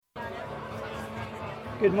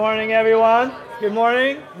Good morning, everyone. Good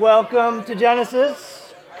morning. Welcome to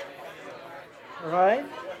Genesis. All right.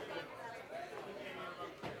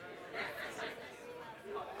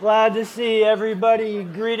 Glad to see everybody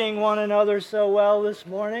greeting one another so well this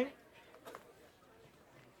morning.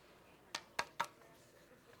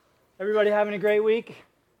 Everybody having a great week?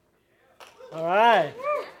 All right.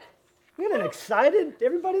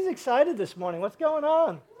 Everybody's excited this morning. What's going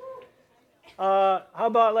on? How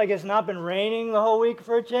about like it's not been raining the whole week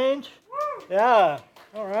for a change? Yeah.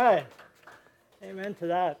 All right. Amen to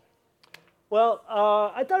that. Well,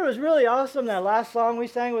 I thought it was really awesome, that last song we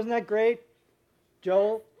sang. Wasn't that great?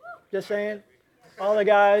 Joel, just saying. All the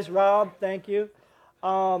guys, Rob, thank you.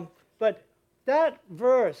 But that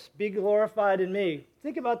verse, be glorified in me,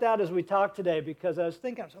 think about that as we talk today, because I was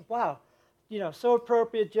thinking, wow, so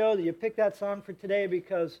appropriate, Joe, that you picked that song for today,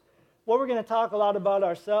 because what we're going to talk a lot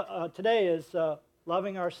about today is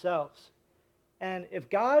loving ourselves. And if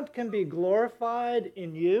God can be glorified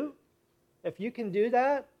in you, if you can do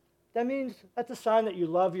that, that means that's a sign that you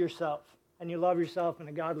love yourself, and you love yourself in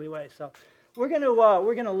a godly way. So we're going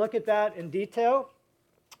to look at that in detail.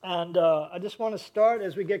 And I just want to start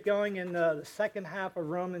as we get going in the second half of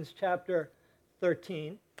Romans chapter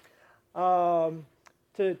 13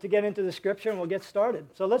 to get into the scripture, and we'll get started.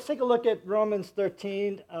 So let's take a look at Romans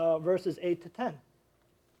 13, verses 8 to 10.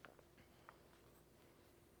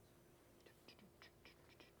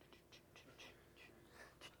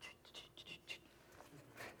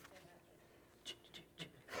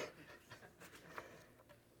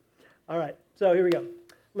 All right, so here we go.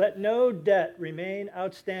 Let no debt remain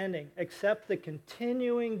outstanding except the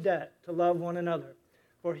continuing debt to love one another.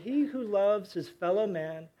 For he who loves his fellow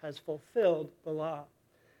man has fulfilled the law.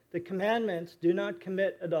 The commandments: do not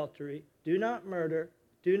commit adultery, do not murder,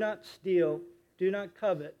 do not steal, do not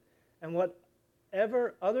covet, and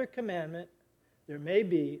whatever other commandment there may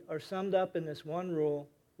be are summed up in this one rule: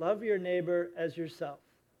 love your neighbor as yourself.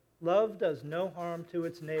 Love does no harm to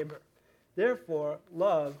its neighbor. Therefore,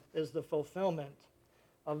 love is the fulfillment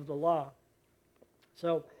of the law.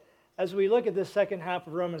 So, as we look at this second half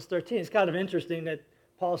of Romans 13, it's kind of interesting that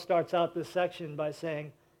Paul starts out this section by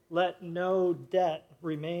saying, let no debt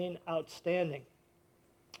remain outstanding.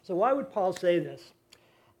 So why would Paul say this?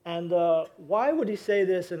 And why would he say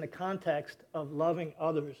this in the context of loving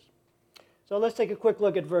others? So let's take a quick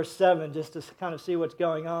look at verse 7 just to kind of see what's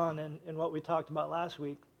going on in what we talked about last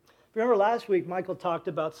week. If you remember last week, Michael talked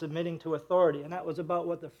about submitting to authority, and that was about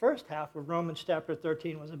what the first half of Romans chapter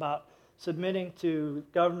 13 was about, submitting to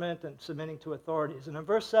government and submitting to authorities. And in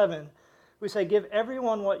verse 7, we say, give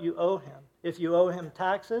everyone what you owe him. If you owe him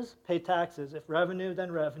taxes, pay taxes. If revenue, then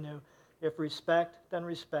revenue. If respect, then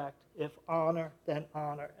respect. If honor, then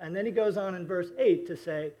honor. And then he goes on in verse 8 to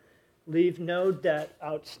say, leave no debt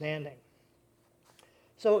outstanding.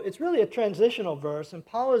 So it's really a transitional verse, and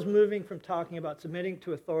Paul is moving from talking about submitting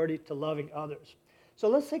to authority to loving others. So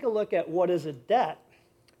let's take a look at what is a debt.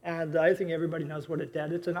 And I think everybody knows what a debt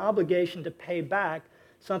is. It's an obligation to pay back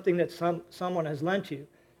something that someone has lent you,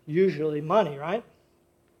 usually money, right?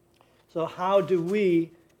 So how do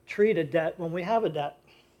we treat a debt when we have a debt?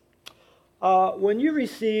 When you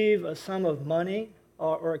receive a sum of money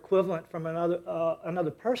or equivalent from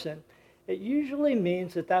another person, it usually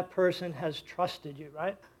means that that person has trusted you,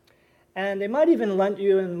 right? And they might even lend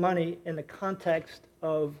you money in the context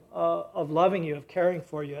of loving you, of caring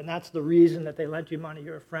for you, and that's the reason that they lent you money.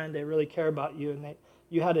 You're a friend, they really care about you, and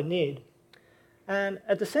you had a need. And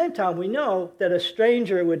at the same time, we know that a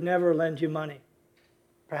stranger would never lend you money.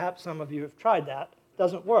 Perhaps some of you have tried that. It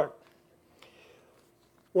doesn't work.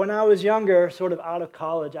 When I was younger, sort of out of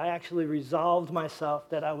college, I actually resolved myself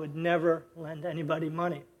that I would never lend anybody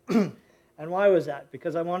money. And why was that?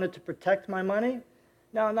 Because I wanted to protect my money?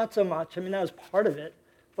 No, not so much. I mean, that was part of it.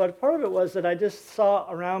 But part of it was that I just saw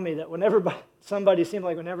around me that whenever somebody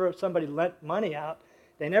lent money out,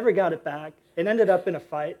 they never got it back. It ended up in a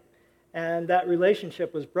fight, and that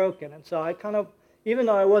relationship was broken. And so I kind of, even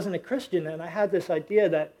though I wasn't a Christian then, I had this idea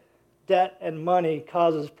that debt and money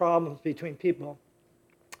causes problems between people.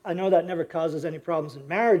 I know that never causes any problems in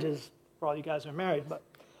marriages, for all you guys are married, but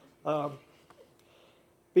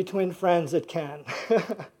between friends it can.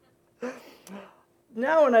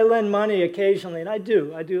 Now when I lend money occasionally, and I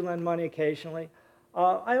do lend money occasionally,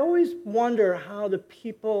 I always wonder how the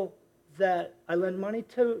people that I lend money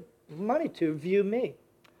to view me.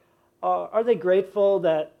 Are they grateful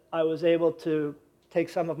that I was able to take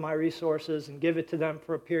some of my resources and give it to them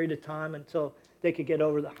for a period of time until they could get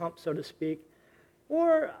over the hump, so to speak?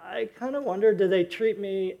 Or I kind of wonder, do they treat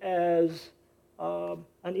me as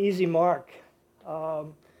an easy mark?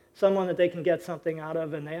 someone that they can get something out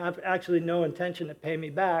of, and they have actually no intention to pay me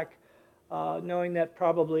back, knowing that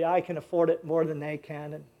probably I can afford it more than they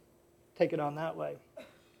can and take it on that way.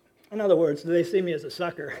 In other words, do they see me as a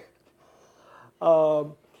sucker?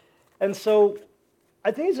 And so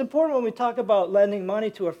I think it's important when we talk about lending money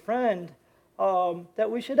to a friend that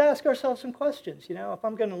we should ask ourselves some questions. You know, if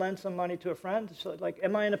I'm going to lend some money to a friend, so like,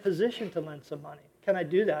 am I in a position to lend some money? Can I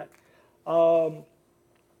do that?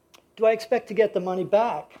 Do I expect to get the money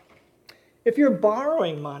back? If you're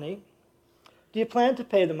borrowing money, do you plan to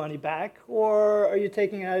pay the money back? Or are you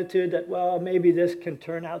taking an attitude that, well, maybe this can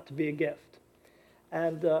turn out to be a gift?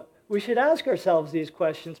 And we should ask ourselves these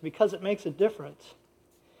questions because it makes a difference.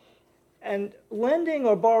 And lending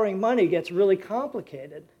or borrowing money gets really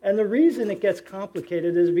complicated. And the reason it gets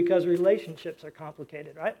complicated is because relationships are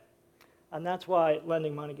complicated, right? And that's why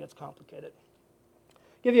lending money gets complicated.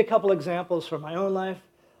 Give you a couple examples from my own life.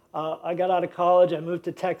 I got out of college, I moved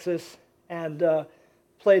to Texas, and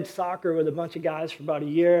played soccer with a bunch of guys for about a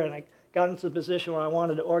year, and I got into the position where I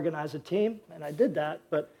wanted to organize a team, and I did that.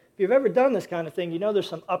 But if you've ever done this kind of thing, you know there's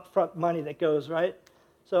some upfront money that goes, right?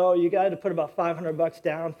 So you got to put about $500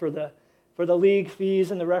 down for the league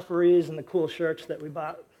fees and the referees and the cool shirts that we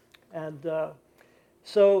bought. And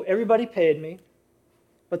so everybody paid me,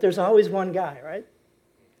 but there's always one guy, right?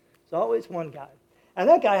 There's always one guy. And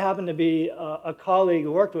that guy happened to be a colleague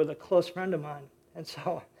who worked with a close friend of mine. And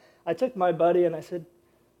so I took my buddy and I said,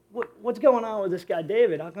 what's going on with this guy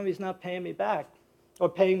David? How come he's not paying me back or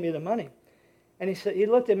paying me the money? And he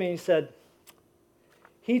looked at me and he said,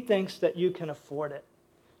 he thinks that you can afford it.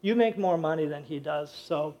 You make more money than he does,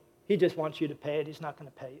 so he just wants you to pay it. He's not going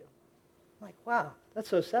to pay you. I'm like, wow, that's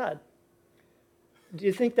so sad. Do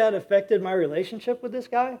you think that affected my relationship with this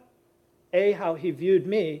guy? A, how he viewed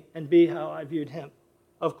me, and B, how I viewed him,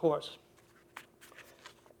 of course.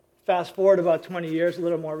 Fast forward about 20 years, a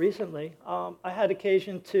little more recently, I had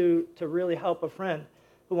occasion to really help a friend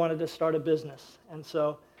who wanted to start a business. And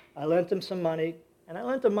so I lent him some money, and I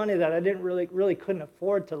lent him money that I didn't really couldn't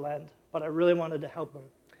afford to lend, but I really wanted to help him.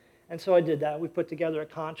 And so I did that. We put together a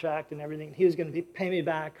contract and everything. He was going to pay me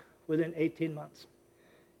back within 18 months.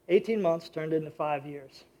 18 months turned into 5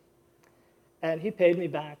 years. And he paid me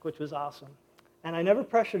back, which was awesome. And I never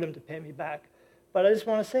pressured him to pay me back. But I just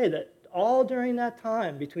want to say that all during that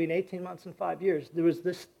time, between 18 months and 5 years, there was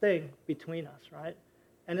this thing between us, right?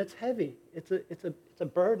 And it's heavy. It's a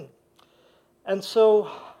burden. And so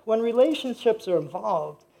when relationships are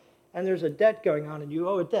involved and there's a debt going on and you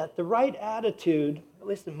owe a debt, the right attitude, at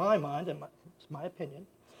least in my mind, and it's my opinion,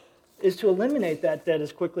 is to eliminate that debt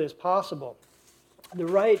as quickly as possible. The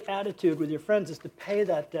right attitude with your friends is to pay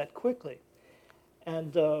that debt quickly.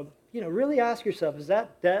 And really ask yourself, is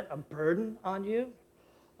that debt a burden on you?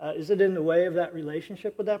 Is it in the way of that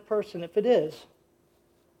relationship with that person? If it is,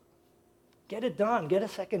 get it done. Get a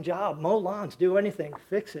second job. Mow lawns. Do anything.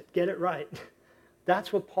 Fix it. Get it right.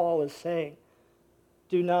 That's what Paul is saying.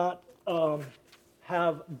 Do not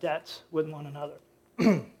have debts with one another.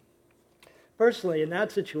 Personally, in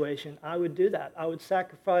that situation, I would do that. I would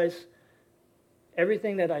sacrifice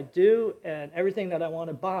everything that I do and everything that I want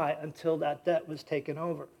to buy until that debt was taken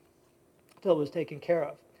over, until it was taken care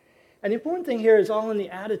of. And the important thing here is all in the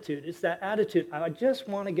attitude. It's that attitude. I just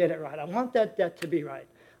want to get it right. I want that debt to be right.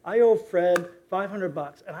 I owe Fred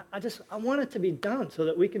 $500, and I want it to be done so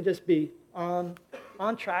that we can just be on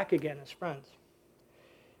track again as friends.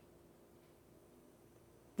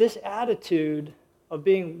 This attitude of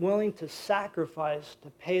being willing to sacrifice to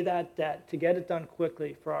pay that debt, to get it done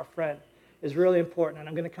quickly for our friend, is really important. And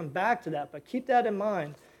I'm going to come back to that, but keep that in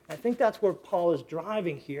mind. I think that's where Paul is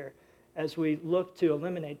driving here as we look to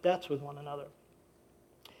eliminate debts with one another.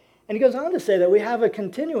 And he goes on to say that we have a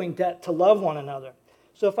continuing debt to love one another.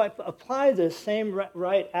 So if I apply this same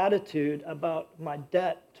right attitude about my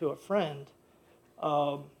debt to a friend,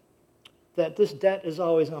 that this debt is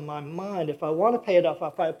always on my mind, if I want to pay it off,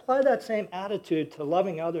 if I apply that same attitude to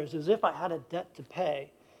loving others as if I had a debt to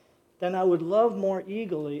pay, then I would love more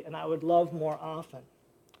eagerly and I would love more often.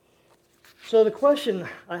 So the question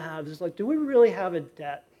I have is, do we really have a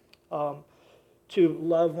debt to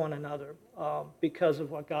love one another because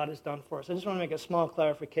of what God has done for us? I just want to make a small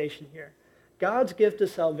clarification here. God's gift of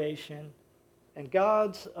salvation and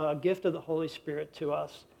God's gift of the Holy Spirit to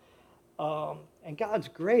us and God's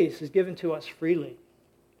grace is given to us freely.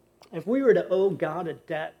 If we were to owe God a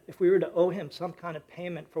debt, if we were to owe him some kind of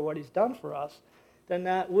payment for what he's done for us, then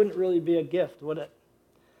that wouldn't really be a gift, would it?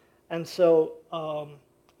 And so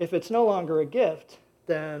if it's no longer a gift,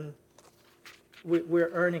 then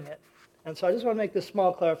we're earning it. And so I just want to make this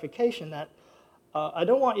small clarification that I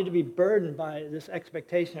don't want you to be burdened by this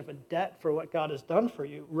expectation of a debt for what God has done for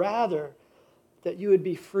you. Rather, that you would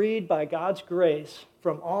be freed by God's grace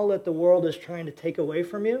from all that the world is trying to take away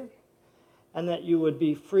from you, and that you would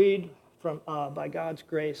be freed by God's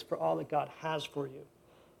grace for all that God has for you.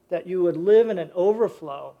 That you would live in an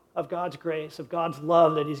overflow of God's grace, of God's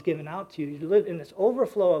love that he's given out to you. You live in this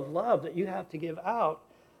overflow of love that you have to give out.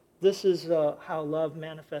 This is how love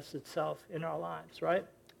manifests itself in our lives, right?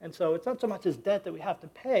 And so it's not so much as debt that we have to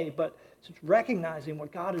pay, but it's recognizing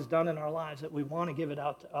what God has done in our lives that we want to give it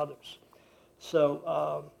out to others.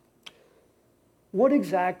 So what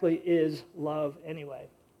exactly is love anyway?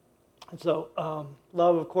 And so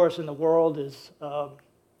love, of course, in the world is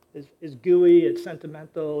gooey, it's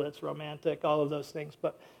sentimental, it's romantic, all of those things.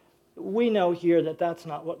 But we know here that that's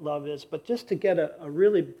not what love is. But just to get a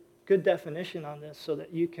really good definition on this so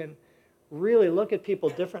that you can really look at people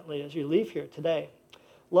differently as you leave here today.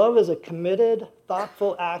 Love is a committed,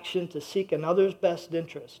 thoughtful action to seek another's best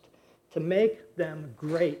interest, to make them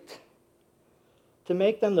great, to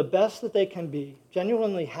make them the best that they can be,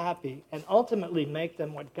 genuinely happy, and ultimately make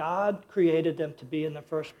them what God created them to be in the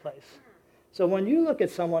first place. So when you look at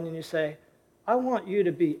someone and you say, I want you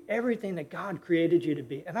to be everything that God created you to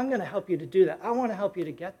be, and I'm going to help you to do that. I want to help you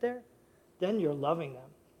to get there, then you're loving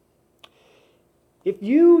them. If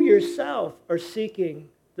you yourself are seeking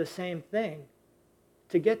the same thing,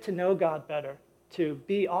 to get to know God better, to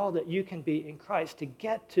be all that you can be in Christ, to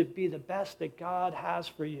get to be the best that God has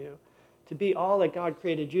for you, to be all that God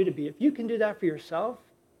created you to be, if you can do that for yourself,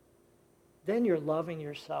 then you're loving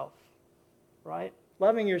yourself, right?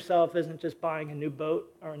 Loving yourself isn't just buying a new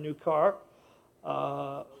boat or a new car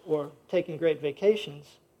or taking great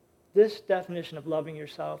vacations. This definition of loving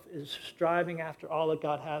yourself is striving after all that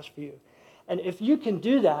God has for you. And if you can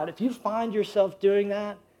do that, if you find yourself doing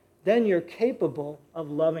that, then you're capable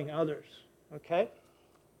of loving others, okay?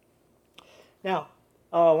 Now,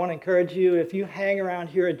 I want to encourage you, if you hang around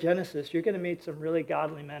here at Genesis, you're going to meet some really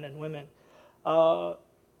godly men and women.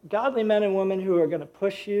 Godly men and women who are going to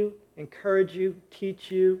push you, encourage you,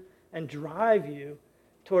 teach you, and drive you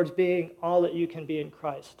towards being all that you can be in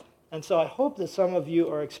Christ. And so I hope that some of you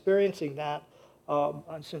are experiencing that.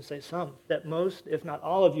 I shouldn't say some, that most, if not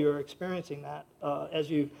all of you, are experiencing that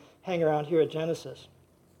as you hang around here at Genesis.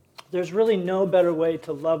 There's really no better way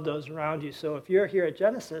to love those around you. So if you're here at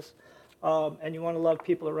Genesis and you want to love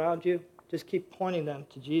people around you, just keep pointing them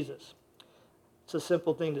to Jesus. It's a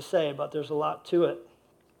simple thing to say, but there's a lot to it.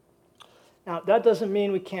 Now, that doesn't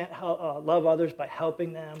mean we can't love others by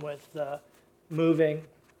helping them with moving.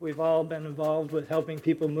 We've all been involved with helping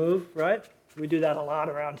people move, right? We do that a lot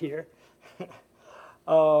around here.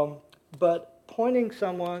 But pointing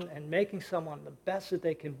someone and making someone the best that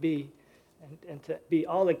they can be and to be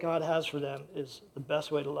all that God has for them is the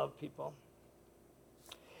best way to love people.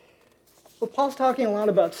 Well, Paul's talking a lot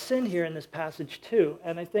about sin here in this passage too.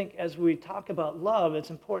 And I think as we talk about love, it's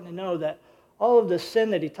important to know that all of the sin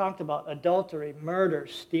that he talked about, adultery, murder,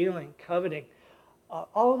 stealing, coveting,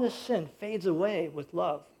 all of this sin fades away with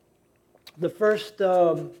love. The first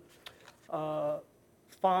 5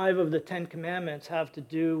 of the 10 commandments have to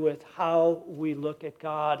do with how we look at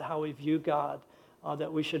God, how we view God,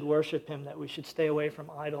 that we should worship him, that we should stay away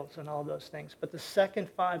from idols and all those things. But the second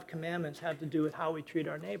 5 commandments have to do with how we treat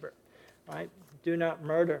our neighbor, right? Do not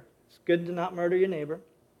murder. It's good to not murder your neighbor,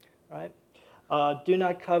 right? Do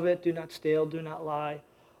not covet, do not steal, do not lie.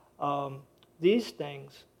 These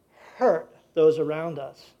things hurt those around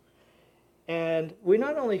us. And we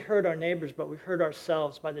not only hurt our neighbors, but we hurt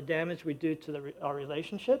ourselves by the damage we do to our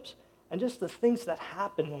relationships and just the things that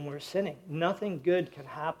happen when we're sinning. Nothing good can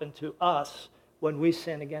happen to us when we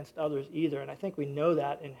sin against others either, and I think we know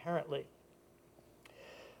that inherently.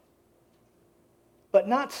 But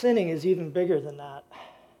not sinning is even bigger than that,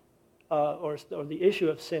 or the issue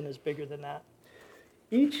of sin is bigger than that.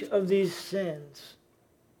 Each of these sins,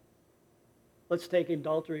 let's take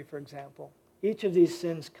adultery for example, each of these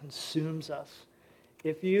sins consumes us.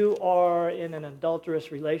 If you are in an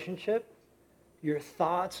adulterous relationship, your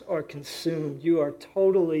thoughts are consumed. You are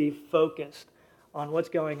totally focused on what's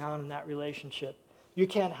going on in that relationship. You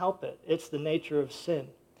can't help it. It's the nature of sin.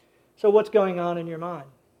 So what's going on in your mind?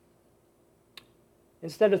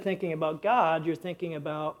 Instead of thinking about God, you're thinking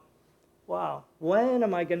about, wow, when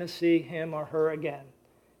am I going to see him or her again?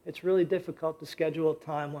 It's really difficult to schedule a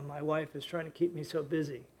time when my wife is trying to keep me so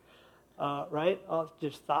busy, right?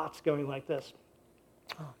 Just thoughts going like this.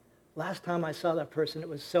 Oh, last time I saw that person, it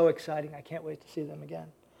was so exciting. I can't wait to see them again.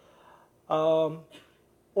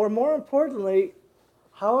 Or more importantly,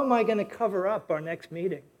 how am I going to cover up our next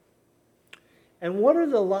meeting? And what are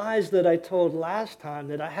the lies that I told last time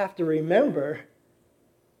that I have to remember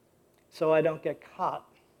so I don't get caught.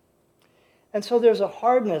 And so there's a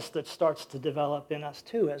hardness that starts to develop in us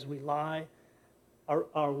too as we lie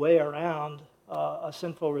our way around a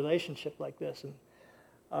sinful relationship like this.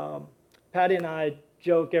 And Patty and I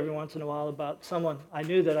joke every once in a while about someone I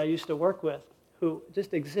knew that I used to work with who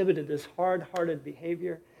just exhibited this hard-hearted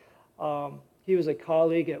behavior. He was a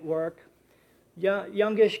colleague at work,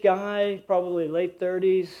 youngish guy, probably late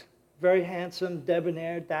 30s, very handsome,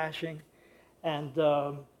 debonair, dashing.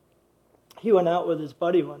 And he went out with his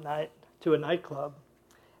buddy one night to a nightclub,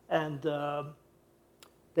 and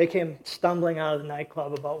they came stumbling out of the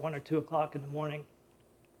nightclub about 1 or 2 o'clock in the morning,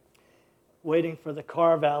 waiting for the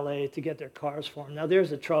car valet to get their cars for them. Now,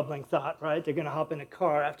 there's a troubling thought, right? They're going to hop in a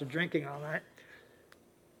car after drinking all night.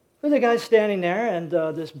 But the guy's standing there, and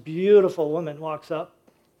this beautiful woman walks up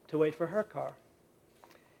to wait for her car.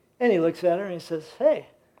 And he looks at her and he says, "Hey,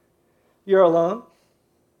 you're alone?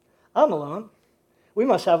 I'm alone. We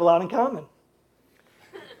must have a lot in common."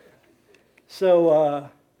 So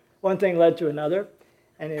one thing led to another,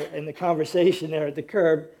 and in the conversation there at the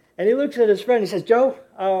curb, and he looks at his friend, he says, "Joe,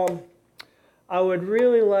 I would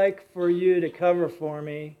really like for you to cover for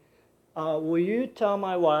me. Will you tell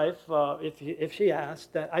my wife, if she asks,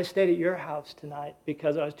 that I stayed at your house tonight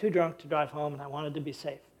because I was too drunk to drive home and I wanted to be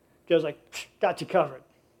safe?" Joe's like, "Got you covered."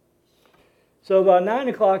 So about 9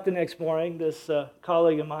 o'clock the next morning, this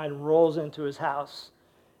colleague of mine rolls into his house,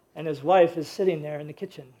 and his wife is sitting there in the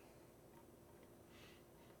kitchen.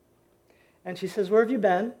 And she says, "Where have you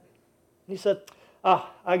been?" And he said,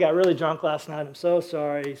 "I got really drunk last night. I'm so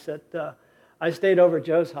sorry." He said, "I stayed over at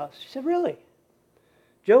Joe's house." She said, "Really?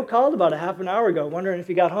 Joe called about a half an hour ago wondering if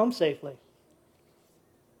you got home safely."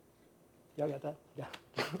 Y'all got that?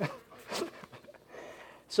 Yeah.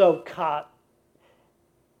 So caught.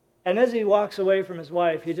 And as he walks away from his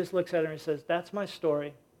wife, he just looks at her and says, "That's my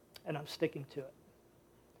story, and I'm sticking to it."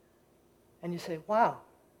 And you say, wow,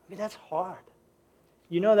 that's hard.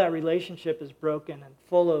 You know that relationship is broken and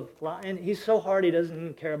full of lying. And he's so hard he doesn't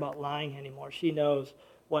even care about lying anymore. She knows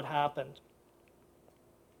what happened.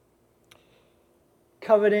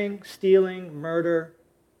 Coveting, stealing, murder,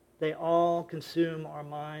 they all consume our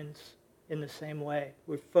minds in the same way.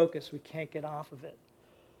 We're focused, we can't get off of it.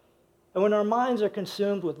 And when our minds are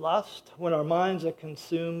consumed with lust, when our minds are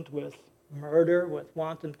consumed with murder, with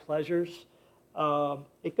wanton pleasures,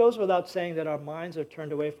 it goes without saying that our minds are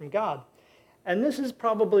turned away from God. And this is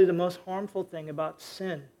probably the most harmful thing about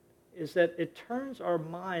sin, is that it turns our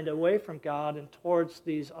mind away from God and towards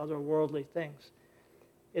these otherworldly things.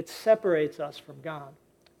 It separates us from God.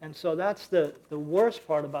 And so that's the worst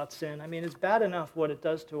part about sin. I mean, it's bad enough what it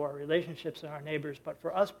does to our relationships and our neighbors, but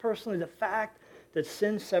for us personally, the fact that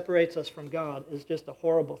sin separates us from God is just a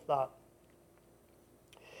horrible thought.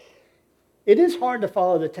 It is hard to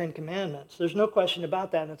follow the Ten Commandments. There's no question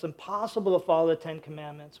about that. And it's impossible to follow the Ten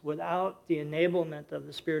Commandments without the enablement of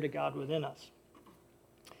the Spirit of God within us.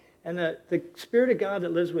 And the Spirit of God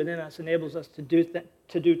that lives within us enables us to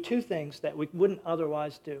do two things that we wouldn't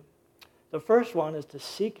otherwise do. The first one is to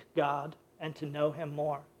seek God and to know Him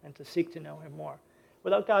more, and to seek to know Him more.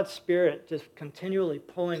 Without God's Spirit just continually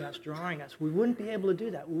pulling us, drawing us, we wouldn't be able to do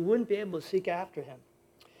that. We wouldn't be able to seek after Him.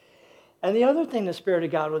 And the other thing the Spirit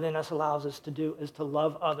of God within us allows us to do is to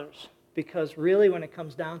love others. Because really, when it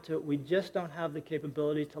comes down to it, we just don't have the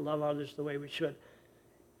capability to love others the way we should.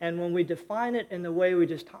 And when we define it in the way we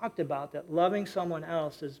just talked about, that loving someone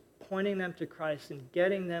else is pointing them to Christ and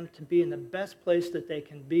getting them to be in the best place that they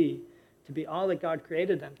can be, to be all that God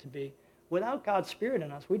created them to be, without God's Spirit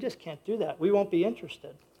in us, we just can't do that. We won't be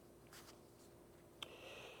interested.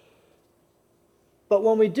 But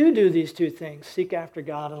when we do these two things, seek after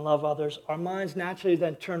God and love others, our minds naturally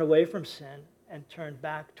then turn away from sin and turn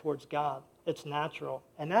back towards God. It's natural.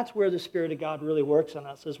 And that's where the Spirit of God really works on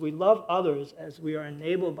us. As we love others, as we are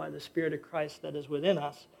enabled by the Spirit of Christ that is within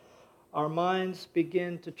us, our minds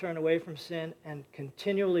begin to turn away from sin and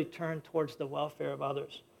continually turn towards the welfare of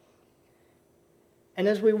others. And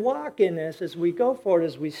as we walk in this, as we go forward,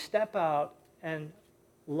 as we step out and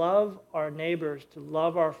love our neighbors, to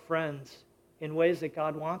love our friends in ways that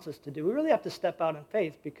God wants us to do, we really have to step out in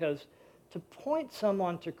faith, because to point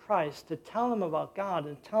someone to Christ, to tell them about God,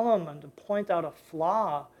 and tell them and to point out a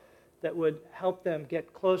flaw that would help them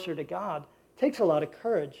get closer to God takes a lot of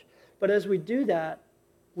courage. But as we do that,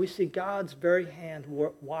 we see God's very hand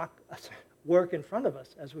work in front of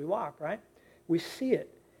us as we walk, right? We see it.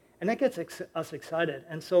 And that gets us excited.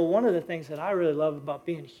 And so one of the things that I really love about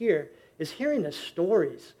being here is hearing the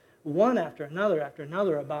stories, one after another,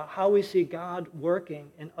 about how we see God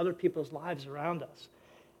working in other people's lives around us.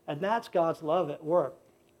 And that's God's love at work.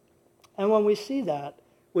 And when we see that,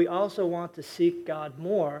 we also want to seek God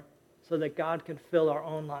more so that God can fill our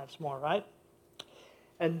own lives more, right?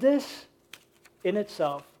 And this in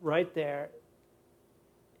itself, right there,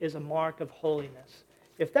 is a mark of holiness.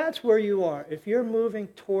 If that's where you are, if you're moving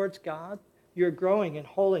towards God, you're growing in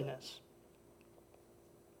holiness.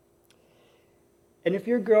 And if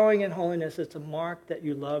you're growing in holiness, it's a mark that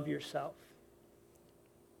you love yourself.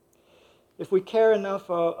 If we care enough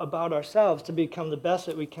about ourselves to become the best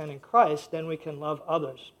that we can in Christ, then we can love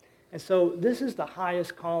others. And so this is the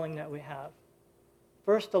highest calling that we have.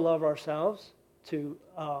 First, to love ourselves, to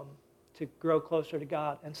grow closer to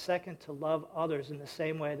God. And second, to love others in the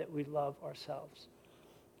same way that we love ourselves.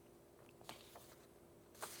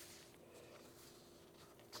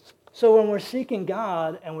 So when we're seeking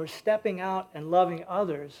God and we're stepping out and loving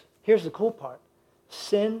others, here's the cool part.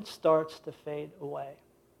 Sin starts to fade away.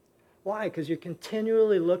 Why? Because you're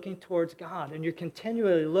continually looking towards God, and you're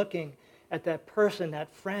continually looking at that person,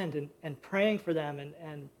 that friend, and praying for them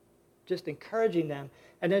and just encouraging them.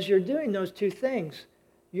 And as you're doing those two things,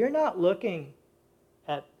 you're not looking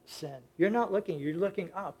at sin. You're looking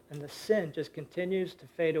up, and the sin just continues to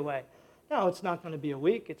fade away. Now, it's not going to be a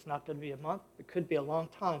week, it's not going to be a month, it could be a long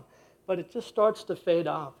time, but it just starts to fade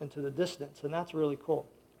off into the distance, and that's really cool.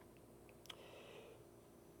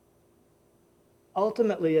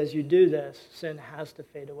 Ultimately, as you do this, sin has to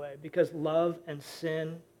fade away because love and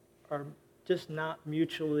sin are just not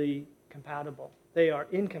mutually compatible. They are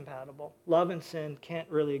incompatible. Love and sin can't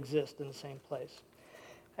really exist in the same place.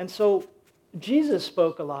 And so Jesus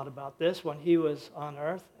spoke a lot about this when he was on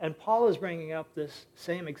earth, and Paul is bringing up this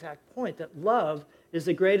same exact point, that love is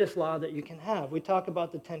the greatest law that you can have. We talk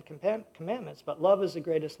about the 10 Commandments, but love is the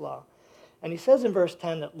greatest law. And he says in verse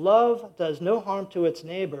 10 that love does no harm to its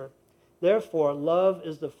neighbor, therefore love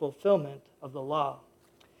is the fulfillment of the law.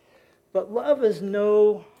 But love is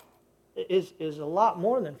a lot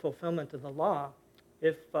more than fulfillment of the law.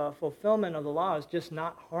 If fulfillment of the law is just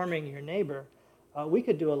not harming your neighbor, we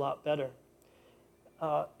could do a lot better.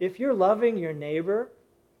 If you're loving your neighbor,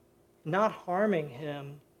 not harming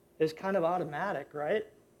him is kind of automatic, right?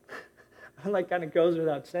 Like, kind of goes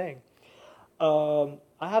without saying. I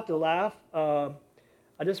have to laugh.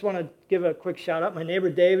 I just want to give a quick shout out. My neighbor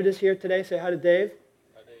David is here today. Say hi to Dave.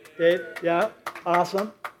 Hi, Dave. Dave, yeah,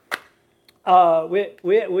 awesome.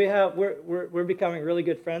 We're becoming really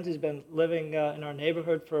good friends. He's been living in our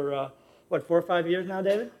neighborhood for 4 or 5 years now,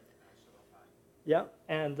 David? Yeah,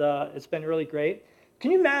 and it's been really great.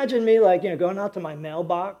 Can you imagine me going out to my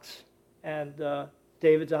mailbox and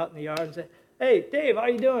David's out in the yard and say, "Hey, Dave, how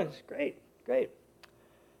you doing?" It's great.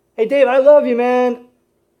 Hey, Dave, I love you, man.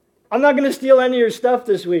 I'm not going to steal any of your stuff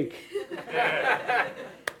this week.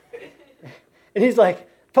 And he's like,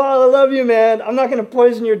 "Paul, I love you, man. I'm not going to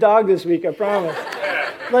poison your dog this week, I promise."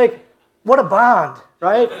 Like, what a bond,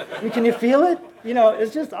 right? Can you feel it?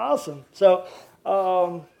 It's just awesome. So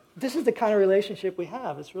this is the kind of relationship we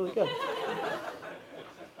have. It's really good.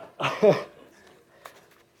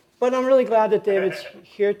 But I'm really glad that David's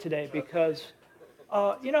here today because,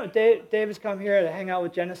 David's come here to hang out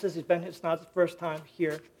with Genesis. It's not his first time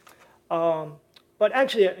here. But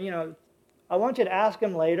actually, I want you to ask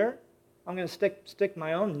him later. I'm going to stick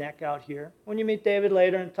my own neck out here. When you meet David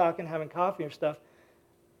later and talking, having coffee or stuff,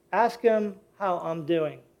 ask him how I'm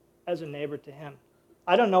doing as a neighbor to him.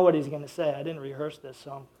 I don't know what he's going to say. I didn't rehearse this,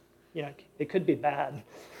 so it could be bad.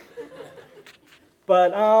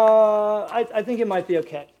 But I think it might be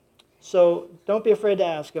okay. So don't be afraid to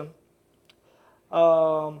ask him.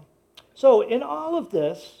 So in all of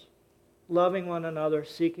this, loving one another,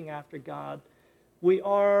 seeking after God, we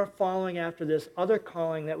are following after this other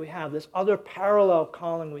calling that we have, this other parallel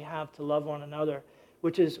calling we have to love one another,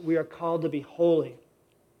 which is we are called to be holy.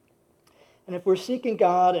 And if we're seeking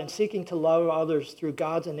God and seeking to love others through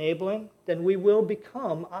God's enabling, then we will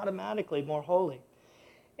become automatically more holy.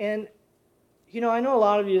 And, I know a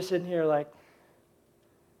lot of you sitting here like,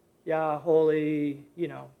 yeah, holy,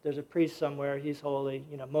 there's a priest somewhere, he's holy,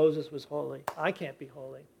 Moses was holy. I can't be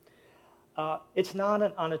holy. It's not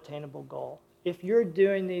an unattainable goal. If you're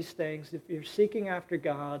doing these things, if you're seeking after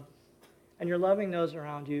God and you're loving those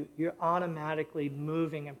around you, you're automatically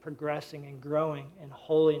moving and progressing and growing in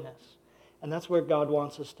holiness. And that's where God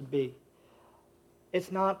wants us to be.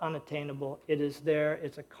 It's not unattainable. It is there.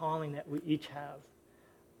 It's a calling that we each have.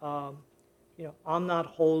 I'm not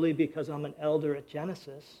holy because I'm an elder at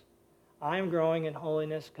Genesis. I'm growing in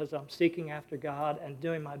holiness because I'm seeking after God and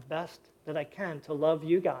doing my best that I can to love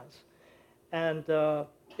you guys. And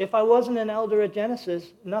if I wasn't an elder at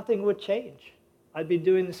Genesis, nothing would change. I'd be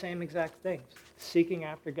doing the same exact things, seeking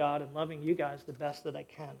after God and loving you guys the best that I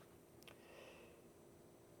can.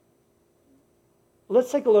 Let's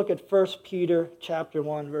take a look at 1 Peter chapter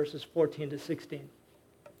 1, verses 14 to 16.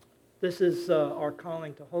 This is our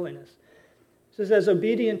calling to holiness. It says, as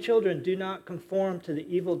obedient children, do not conform to the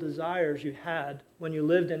evil desires you had when you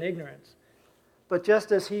lived in ignorance. But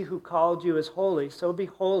just as he who called you is holy, so be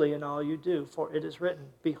holy in all you do, for it is written,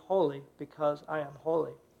 be holy because I am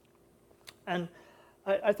holy. And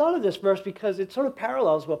I thought of this verse because it sort of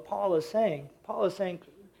parallels what Paul is saying. Paul is saying,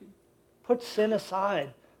 put sin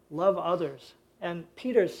aside, love others. And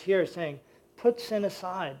Peter's here saying, put sin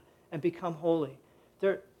aside and become holy.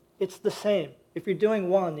 It's the same. If you're doing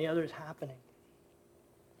one, the other is happening.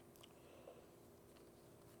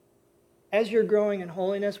 As you're growing in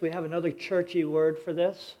holiness, we have another churchy word for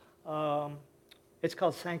this. It's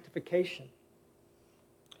called sanctification.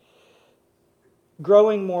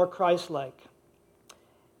 Growing more Christ-like.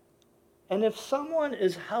 And if someone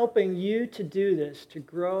is helping you to do this, to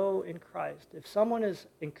grow in Christ, if someone is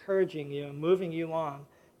encouraging you and moving you on,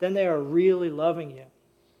 then they are really loving you.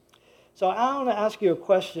 So I want to ask you a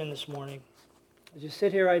question this morning. As you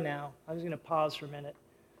sit here right now, I'm just going to pause for a minute.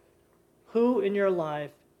 Who in your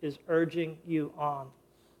life is urging you on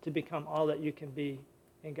to become all that you can be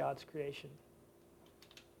in God's creation?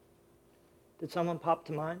 Did someone pop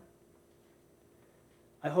to mind?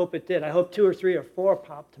 I hope it did. I hope 2 or 3 or 4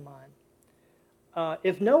 popped to mind.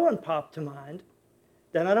 If no one popped to mind,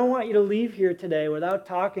 then I don't want you to leave here today without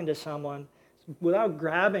talking to someone, without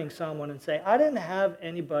grabbing someone and say, I didn't have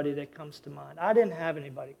anybody that comes to mind. I didn't have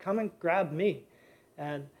anybody. Come and grab me.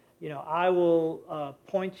 And, I will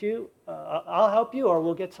point you. I'll help you, or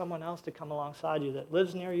we'll get someone else to come alongside you that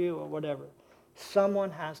lives near you or whatever.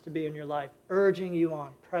 Someone has to be in your life, urging you on,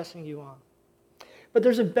 pressing you on. But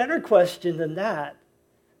there's a better question than that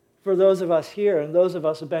for those of us here and those of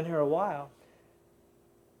us who have been here a while.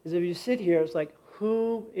 Is if you sit here, it's like,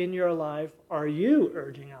 who in your life are you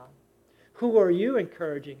urging on? Who are you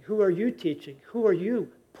encouraging? Who are you teaching? Who are you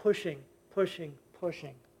pushing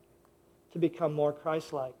to become more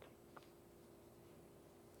Christ-like?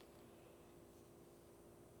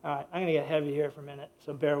 All right, I'm going to get heavy here for a minute,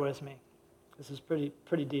 so bear with me. This is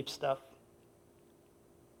pretty deep stuff.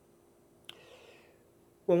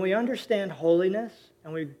 When we understand holiness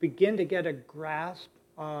and we begin to get a grasp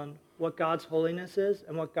on what God's holiness is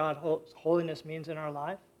and what God's holiness means in our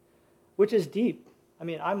life, which is deep. I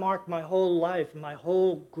mean, I mark my whole life, my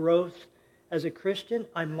whole growth as a Christian,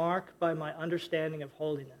 I mark by my understanding of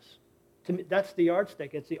holiness. To me, that's the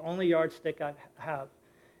yardstick. It's the only yardstick I have.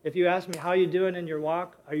 If you ask me, how are you doing in your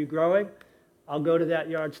walk? Are you growing? I'll go to that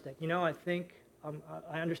yardstick. I think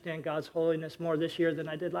I understand God's holiness more this year than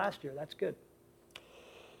I did last year. That's good.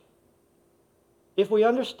 If we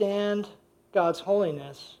understand God's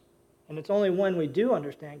holiness, and it's only when we do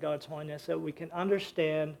understand God's holiness that we can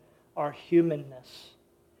understand our humanness.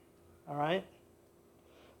 All right?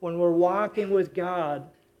 When we're walking with God,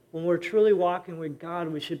 when we're truly walking with God,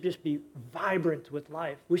 we should just be vibrant with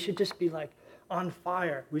life. We should just be like on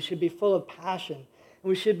fire. We should be full of passion. And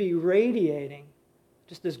we should be radiating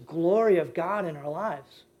just this glory of God in our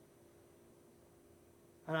lives.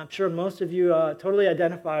 And I'm sure most of you totally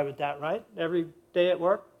identify with that, right? Every day at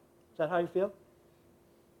work? Is that how you feel?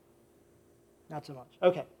 Not so much.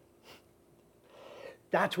 Okay.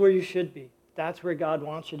 That's where you should be. That's where God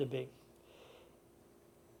wants you to be.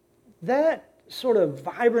 That sort of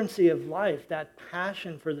vibrancy of life, that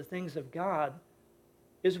passion for the things of God,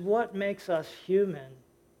 is what makes us human.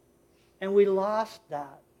 And we lost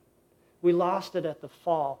that. We lost it at the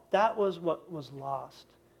fall. That was what was lost.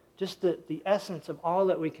 Just the essence of all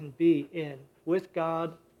that we can be in, with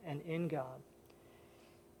God and in God.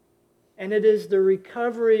 And it is the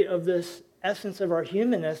recovery of this essence of our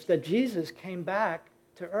humanness that Jesus came back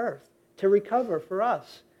to earth to recover for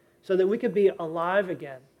us so that we could be alive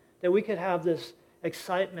again, that we could have this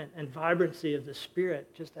excitement and vibrancy of the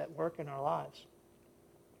Spirit just at work in our lives.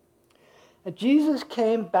 And Jesus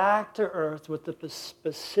came back to earth with the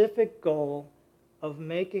specific goal of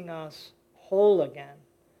making us whole again,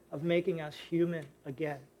 of making us human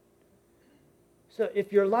again. So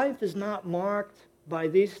if your life is not marked by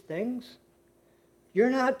these things, you're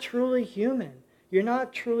not truly human. You're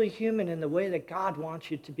not truly human in the way that God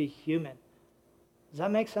wants you to be human. Does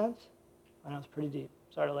that make sense? I know it's pretty deep.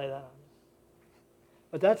 Sorry to lay that on you.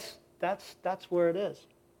 But that's where it is.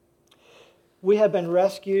 We have been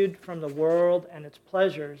rescued from the world and its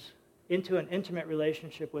pleasures into an intimate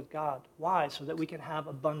relationship with God. Why? So that we can have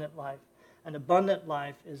abundant life. And abundant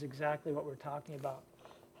life is exactly what we're talking about.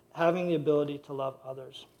 Having the ability to love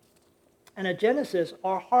others. And at Genesis,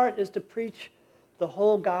 our heart is to preach the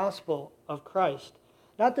whole gospel of Christ.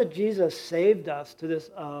 Not that Jesus saved us to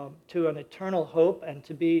this to an eternal hope and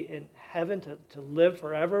to be in heaven, to live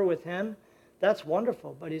forever with him. That's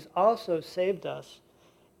wonderful. But he's also saved us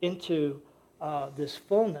into this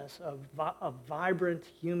fullness of vibrant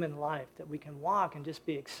human life, that we can walk and just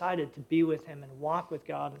be excited to be with him and walk with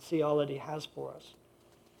God and see all that he has for us.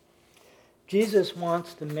 Jesus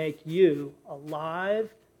wants to make you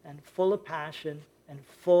alive and full of passion and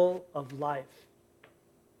full of life.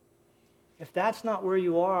 If that's not where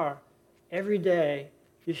you are, every day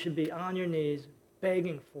you should be on your knees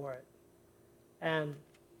begging for it. And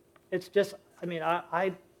it's just,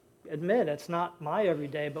 I admit it's not my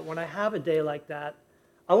everyday, but when I have a day like that,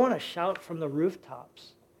 I want to shout from the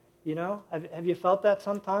rooftops. You know, have you felt that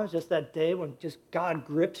sometimes? Just that day when just God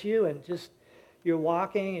grips you and just you're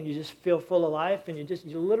walking and you just feel full of life and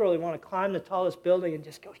you literally want to climb the tallest building and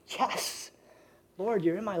just go, yes, Lord,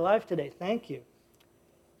 you're in my life today. Thank you.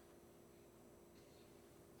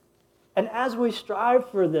 And as we strive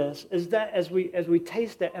for this, as we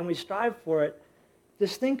taste it and we strive for it,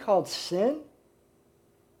 this thing called sin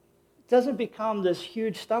doesn't become this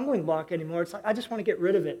huge stumbling block anymore. It's like, I just want to get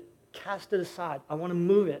rid of it, cast it aside. I want to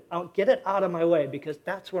move it. I'll get it out of my way because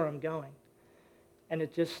that's where I'm going. And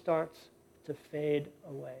it just starts to fade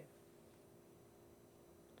away.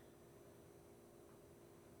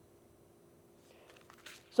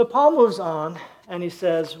 So Paul moves on and he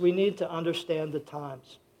says we need to understand the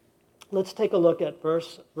times. Let's take a look at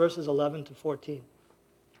verses 11 to 14.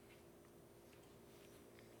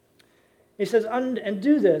 He says, and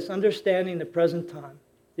do this, understanding the present time.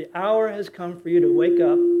 The hour has come for you to wake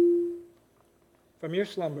up from your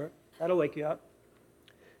slumber. That'll wake you up.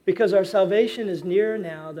 Because our salvation is nearer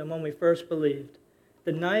now than when we first believed.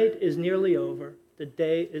 The night is nearly over. The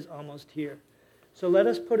day is almost here. So let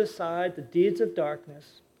us put aside the deeds of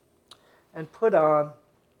darkness and put on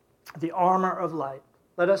the armor of light.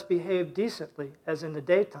 Let us behave decently as in the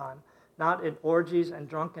daytime, not in orgies and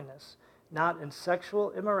drunkenness, not in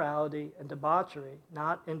sexual immorality and debauchery,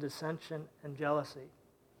 not in dissension and jealousy.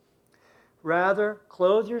 Rather,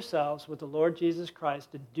 clothe yourselves with the Lord Jesus Christ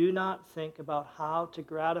and do not think about how to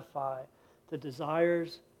gratify the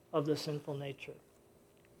desires of the sinful nature.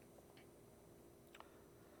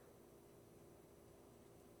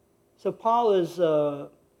 So Paul is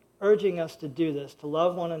urging us to do this, to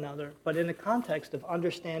love one another, but in the context of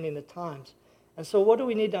understanding the times. And so what do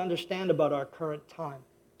we need to understand about our current time?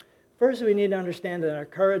 First, we need to understand that our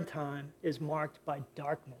current time is marked by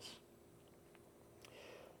darkness.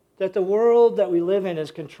 That the world that we live in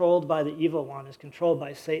is controlled by the evil one, is controlled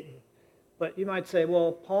by Satan. But you might say,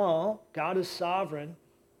 well, Paul, God is sovereign.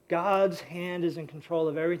 God's hand is in control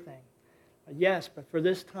of everything. Yes, but for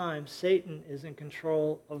this time, Satan is in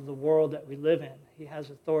control of the world that we live in. He has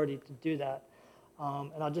authority to do that.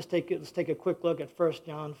 And let's take a quick look at 1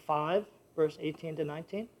 John 5, verse 18 to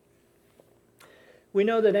 19. We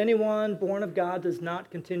know that anyone born of God does not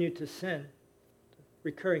continue to sin.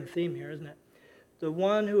 Recurring theme here, isn't it? The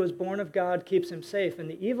one who is born of God keeps him safe, and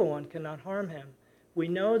the evil one cannot harm him. We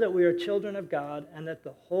know that we are children of God, and that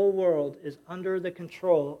the whole world is under the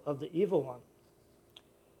control of the evil one.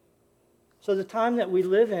 So the time that we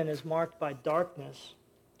live in is marked by darkness.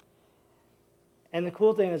 And the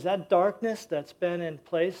cool thing is that darkness that's been in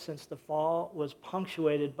place since the fall was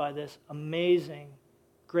punctuated by this amazing,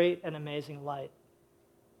 great and amazing light.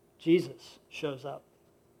 Jesus shows up.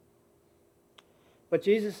 But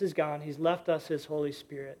Jesus is gone. He's left us his Holy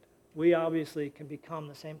Spirit. We obviously can become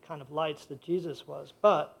the same kind of lights that Jesus was,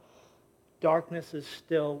 but darkness is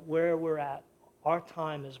still where we're at. Our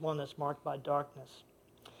time is one that's marked by darkness.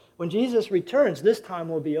 When Jesus returns, this time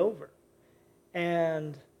will be over,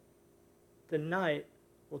 and the night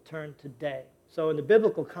will turn to day. So in the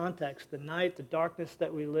biblical context, the night, the darkness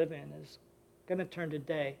that we live in is going to turn to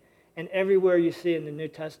day. And everywhere you see in the New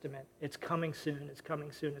Testament, it's coming soon, it's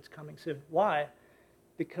coming soon, it's coming soon. Why?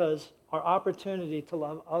 Because our opportunity to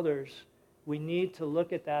love others, we need to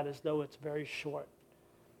look at that as though it's very short.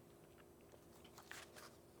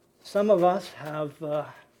 Some of us have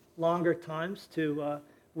longer times to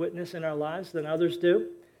witness in our lives than others do.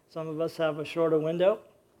 Some of us have a shorter window,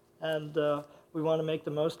 and we want to make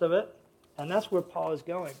the most of it. And that's where Paul is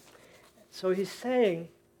going. So he's saying,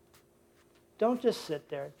 don't just sit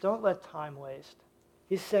there. Don't let time waste.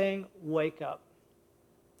 He's saying, wake up.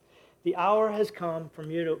 The hour has come for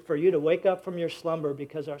you to wake up from your slumber,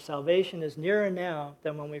 because our salvation is nearer now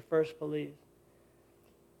than when we first believed.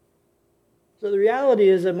 So the reality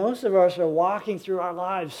is that most of us are walking through our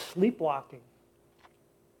lives sleepwalking.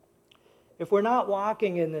 If we're not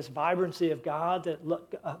walking in this vibrancy of God,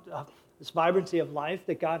 this vibrancy of life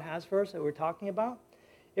that God has for us that we're talking about,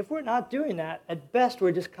 If we're not doing that, at best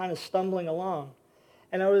we're just kind of stumbling along.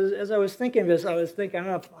 And as I was thinking of this, I was thinking, I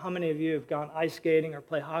don't know how many of you have gone ice skating or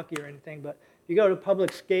play hockey or anything, but if you go to a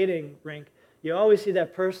public skating rink, you always see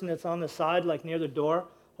that person that's on the side, like near the door,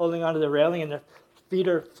 holding onto the railing, and their feet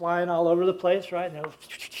are flying all over the place, right?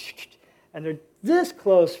 And they're this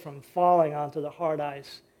close from falling onto the hard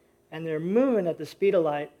ice. And they're moving at the speed of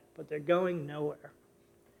light, but they're going nowhere.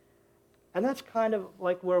 And that's kind of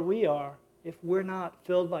like where we are if we're not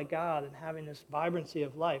filled by God and having this vibrancy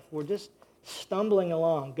of life. We're just stumbling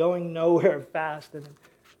along, going nowhere fast, and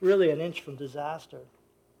really an inch from disaster.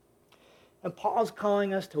 And Paul's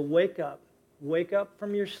calling us to wake up. Wake up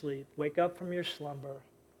from your sleep. Wake up from your slumber.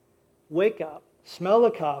 Wake up. Smell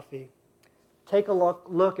the coffee. Take a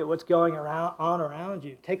look at what's going on around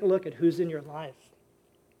you. Take a look at who's in your life.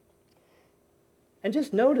 And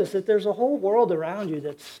just notice that there's a whole world around you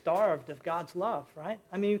that's starved of God's love, right?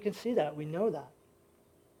 I mean, you can see that. We know that.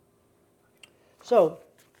 So,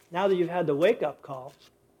 now that you've had the wake-up call,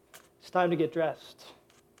 it's time to get dressed.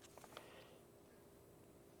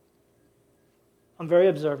 I'm very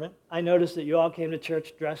observant. I noticed that you all came to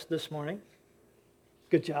church dressed this morning.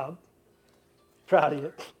 Good job. Proud of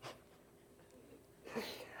you.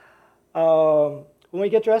 When we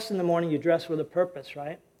get dressed in the morning, you dress with a purpose,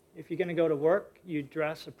 right? If you're going to go to work, you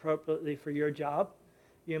dress appropriately for your job.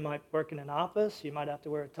 You might work in an office. You might have to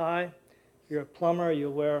wear a tie. If you're a plumber,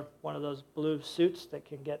 you'll wear one of those blue suits that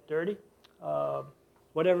can get dirty.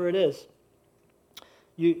 Whatever it is,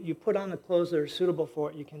 you put on the clothes that are suitable for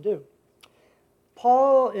what you can do.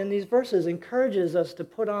 Paul, in these verses, encourages us to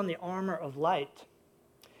put on the armor of light.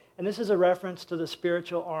 And this is a reference to the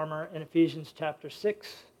spiritual armor in Ephesians chapter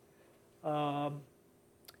 6.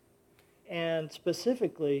 And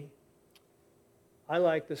specifically, I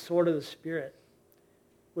like the sword of the Spirit,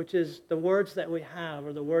 which is the words that we have,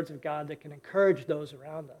 or the words of God that can encourage those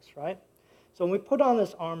around us, right? So when we put on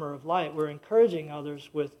this armor of light, we're encouraging others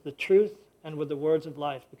with the truth and with the words of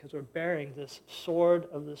life, because we're bearing this sword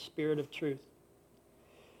of the Spirit of truth.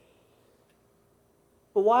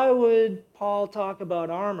 But why would Paul talk about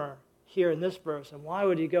armor here in this verse, and why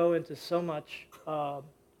would he go into so much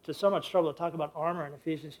trouble to talk about armor in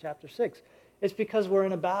Ephesians chapter 6? It's because we're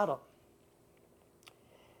in a battle.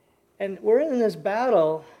 And we're in this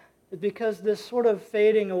battle because this sort of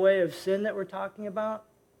fading away of sin that we're talking about,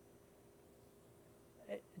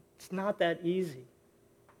 it's not that easy.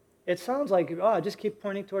 It sounds like, just keep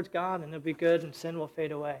pointing towards God and it'll be good and sin will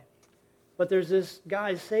fade away. But there's this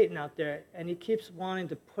guy, Satan, out there, and he keeps wanting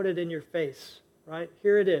to put it in your face, right?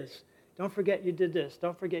 Here it is. Don't forget you did this.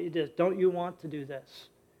 Don't forget you did this. Don't you want to do this?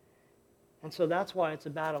 And so that's why it's a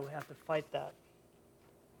battle. We have to fight that.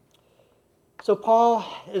 So Paul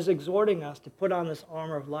is exhorting us to put on this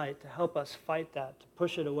armor of light to help us fight that, to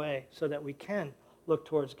push it away so that we can look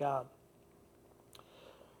towards God.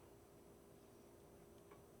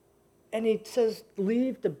 And he says,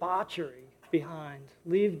 leave debauchery behind,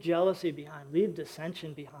 leave jealousy behind, leave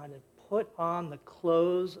dissension behind, and put on the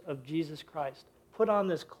clothes of Jesus Christ. Put on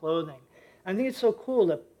this clothing. I think it's so cool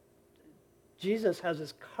that Jesus has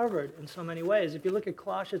us covered in so many ways. If you look at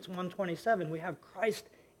Colossians 1:27, we have Christ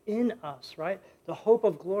in us, right? The hope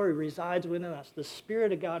of glory resides within us. The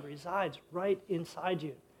Spirit of God resides right inside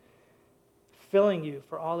you, filling you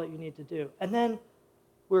for all that you need to do. And then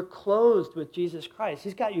we're clothed with Jesus Christ.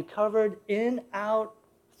 He's got you covered in, out,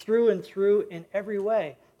 through and through in every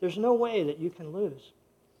way. There's no way that you can lose.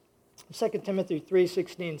 2 Timothy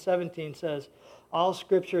 3:16, 17 says, all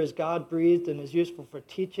Scripture is God-breathed and is useful for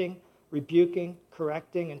teaching, rebuking,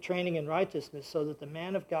 correcting, and training in righteousness, so that the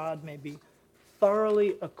man of God may be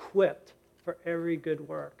thoroughly equipped for every good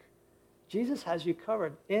work. Jesus has you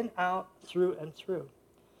covered in, out, through, and through.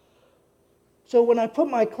 So when I put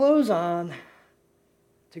my clothes on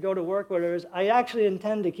to go to work, whatever it is, I actually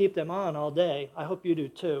intend to keep them on all day. I hope you do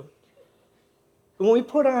too. When we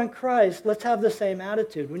put on Christ, let's have the same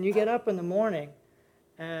attitude. When you get up in the morning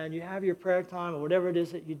and you have your prayer time or whatever it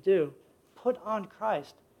is that you do, put on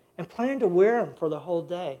Christ and plan to wear him for the whole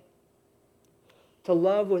day. To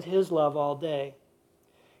love with his love all day.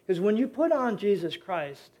 Because when you put on Jesus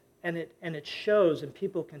Christ and it shows and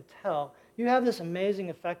people can tell, you have this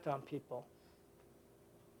amazing effect on people.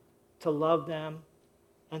 To love them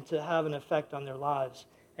and to have an effect on their lives.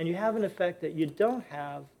 And you have an effect that you don't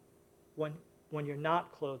have when you're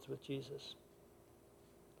not clothed with Jesus.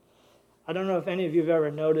 I don't know if any of you have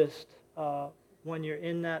ever noticed when you're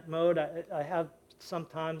in that mode. I have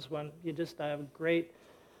sometimes when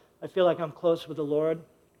I feel like I'm close with the Lord.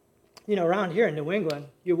 You know, around here in New England,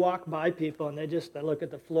 you walk by people and they look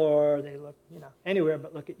at the floor, they look, anywhere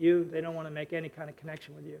but look at you. They don't want to make any kind of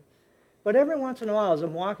connection with you. But every once in a while, as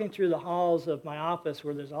I'm walking through the halls of my office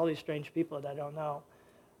where there's all these strange people that I don't know,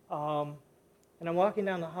 and I'm walking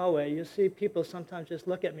down the hallway, you'll see people sometimes just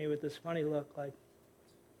look at me with this funny look like,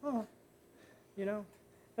 oh, you know?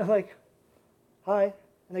 And I'm like, hi.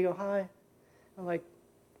 And they go, hi. I'm like,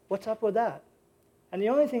 what's up with that? And the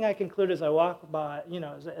only thing I conclude as I walk by,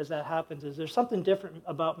 as that happens, is there's something different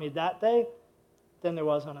about me that day than there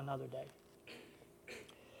was on another day.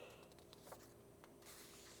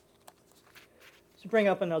 To bring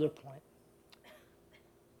up another point.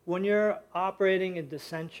 When you're operating in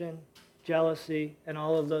dissension, jealousy, and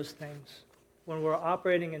all of those things, when we're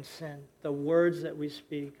operating in sin, the words that we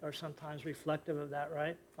speak are sometimes reflective of that,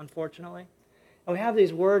 right? Unfortunately. And we have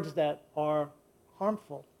these words that are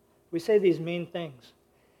harmful. We say these mean things.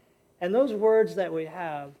 And those words that we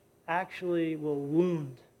have actually will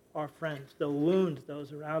wound our friends. They'll wound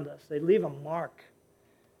those around us. They leave a mark.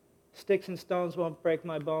 Sticks and stones won't break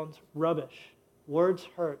my bones. Rubbish. Words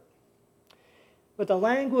hurt. But the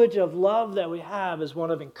language of love that we have is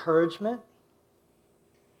one of encouragement,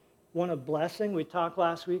 one of blessing. We talked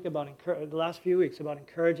last week about the last few weeks about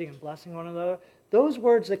encouraging and blessing one another. Those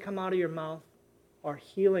words that come out of your mouth are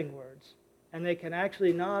healing words. And they can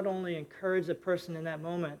actually not only encourage the person in that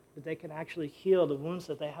moment, but they can actually heal the wounds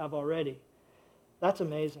that they have already. That's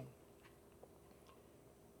amazing.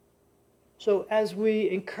 So as we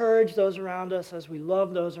encourage those around us, as we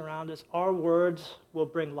love those around us, our words will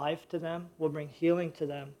bring life to them, will bring healing to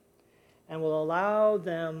them, and will allow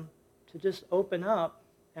them to just open up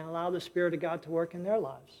and allow the Spirit of God to work in their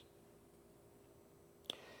lives.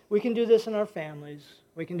 We can do this in our families.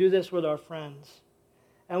 We can do this with our friends.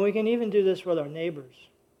 And we can even do this with our neighbors.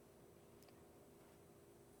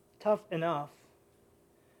 Tough enough.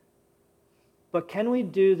 But can we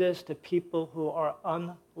do this to people who are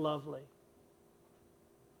unlovely?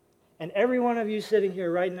 And every one of you sitting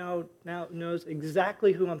here right now knows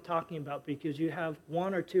exactly who I'm talking about because you have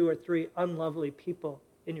one or two or three unlovely people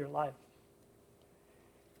in your life.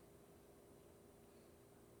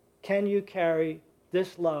 Can you carry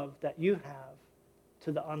this love that you have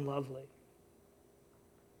to the unlovely?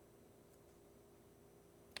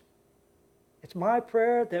 It's my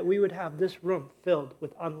prayer that we would have this room filled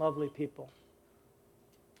with unlovely people.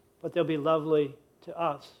 But they'll be lovely to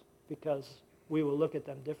us because we will look at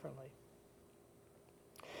them differently.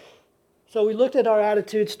 So we looked at our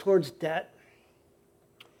attitudes towards debt,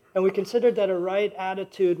 and we considered that a right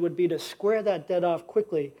attitude would be to square that debt off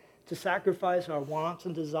quickly, to sacrifice our wants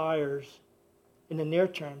and desires in the near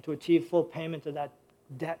term to achieve full payment of that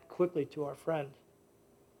debt quickly to our friend.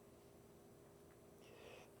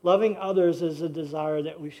 Loving others is a desire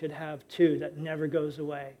that we should have too, that never goes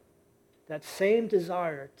away. That same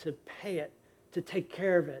desire to pay it, to take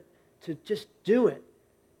care of it, to just do it,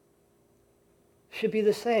 should be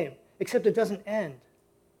the same, except it doesn't end.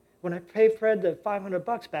 When I pay Fred the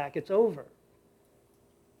 $500 back, it's over.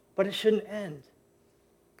 But it shouldn't end.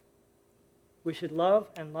 We should love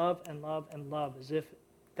and love and love and love as if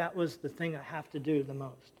that was the thing I have to do the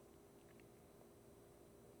most.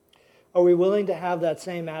 Are we willing to have that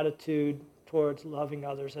same attitude towards loving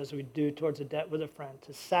others as we do towards a debt with a friend,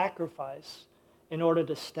 to sacrifice in order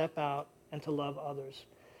to step out and to love others?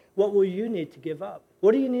 What will you need to give up?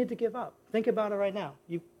 What do you need to give up? Think about it right now.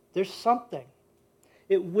 There's something.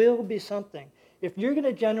 It will be something. If you're going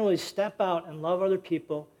to generally step out and love other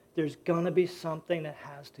people, there's going to be something that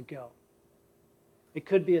has to go. It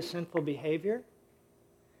could be a sinful behavior.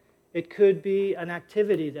 It could be an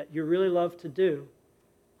activity that you really love to do,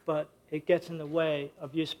 but it gets in the way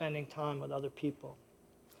of you spending time with other people.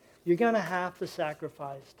 You're going to have to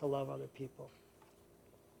sacrifice to love other people.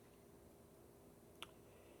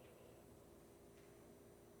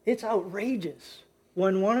 It's outrageous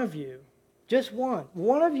when one of you, just one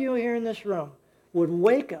of you here in this room would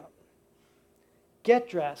wake up, get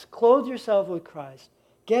dressed, clothe yourself with Christ,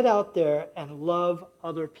 get out there and love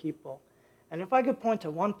other people. And if I could point to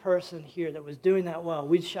one person here that was doing that well,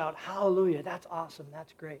 we'd shout, hallelujah, that's awesome,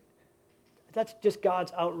 that's great. That's just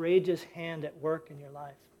God's outrageous hand at work in your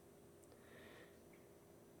life.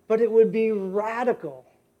 But it would be radical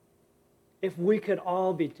if we could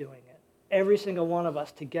all be doing it. Every single one of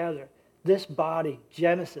us together. This body,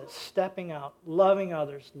 Genesis, stepping out, loving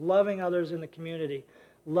others in the community,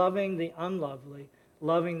 loving the unlovely,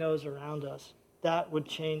 loving those around us. That would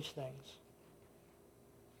change things.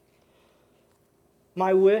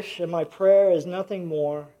 My wish and my prayer is nothing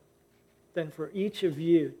more than for each of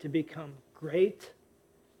you to become great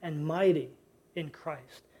and mighty in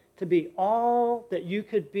Christ, to be all that you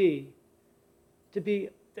could be,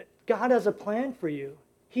 God has a plan for you.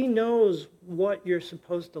 He knows what you're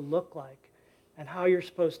supposed to look like and how you're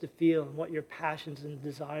supposed to feel and what your passions and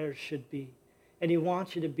desires should be. And he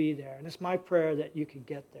wants you to be there. And it's my prayer that you can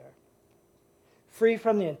get there. Free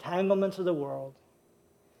from the entanglements of the world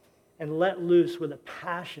and let loose with a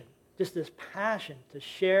passion, just this passion to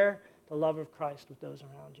share the love of Christ with those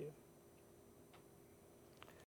around you.